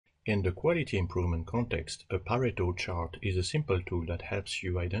In the quality improvement context, a Pareto chart is a simple tool that helps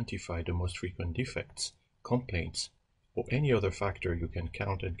you identify the most frequent defects, complaints, or any other factor you can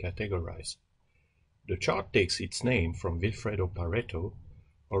count and categorize. The chart takes its name from Vilfredo Pareto,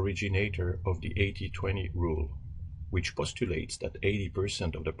 originator of the 80-20 rule, which postulates that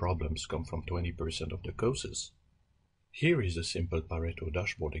 80% of the problems come from 20% of the causes. Here is a simple Pareto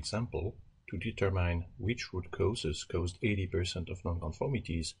dashboard example to determine which root causes caused 80% of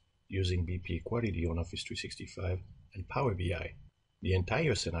nonconformities using BPA Quality on Office 365 and Power BI. The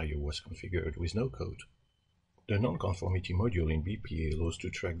entire scenario was configured with no code. The nonconformity module in BPA allows to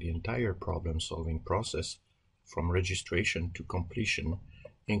track the entire problem-solving process from registration to completion,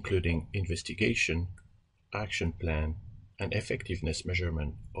 including investigation, action plan, and effectiveness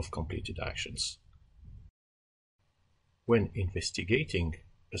measurement of completed actions. When investigating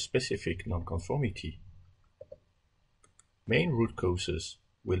a specific nonconformity, main root causes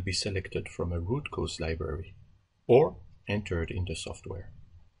will be selected from a root cause library or entered in the software.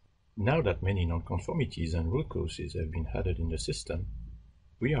 Now that many nonconformities and root causes have been added in the system,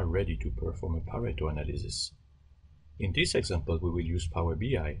 we are ready to perform a Pareto analysis. In this example, we will use Power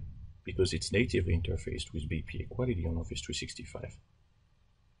BI because it's natively interfaced with BPA Quality on Office 365.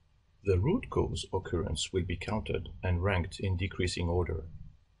 The root cause occurrence will be counted and ranked in decreasing order.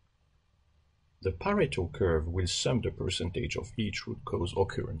 The Pareto curve will sum the percentage of each root cause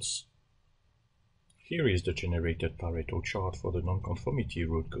occurrence. Here is the generated Pareto chart for the nonconformity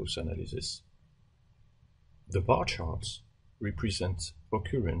root cause analysis. The bar charts represent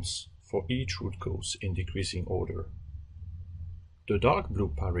occurrence for each root cause in decreasing order. The dark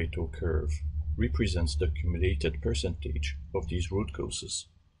blue Pareto curve represents the accumulated percentage of these root causes.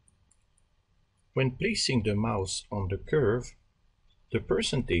 When placing the mouse on the curve, the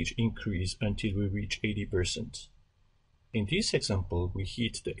percentage increases until we reach 80%. In this example, we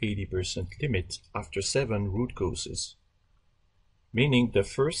hit the 80% limit after 7 root causes, meaning the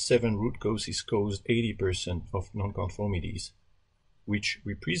first 7 root causes caused 80% of nonconformities, which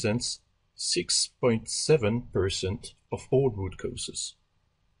represents 6.7% of all root causes.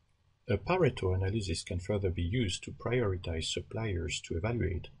 A Pareto analysis can further be used to prioritize suppliers to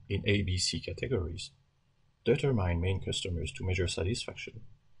evaluate in ABC categories, determine main customers to measure satisfaction,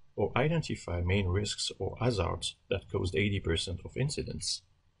 or identify main risks or hazards that caused 80% of incidents.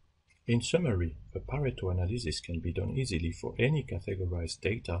 In summary, a Pareto analysis can be done easily for any categorized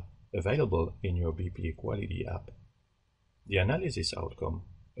data available in your BPA Quality app. The analysis outcome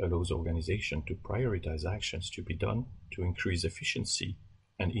allows organizations to prioritize actions to be done to increase efficiency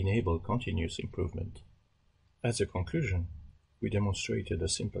and enable continuous improvement. As a conclusion, we demonstrated a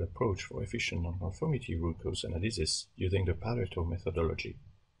simple approach for efficient nonconformity root cause analysis using the Pareto methodology.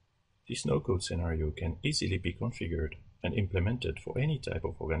 This no-code scenario can easily be configured and implemented for any type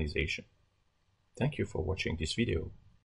of organization. Thank you for watching this video.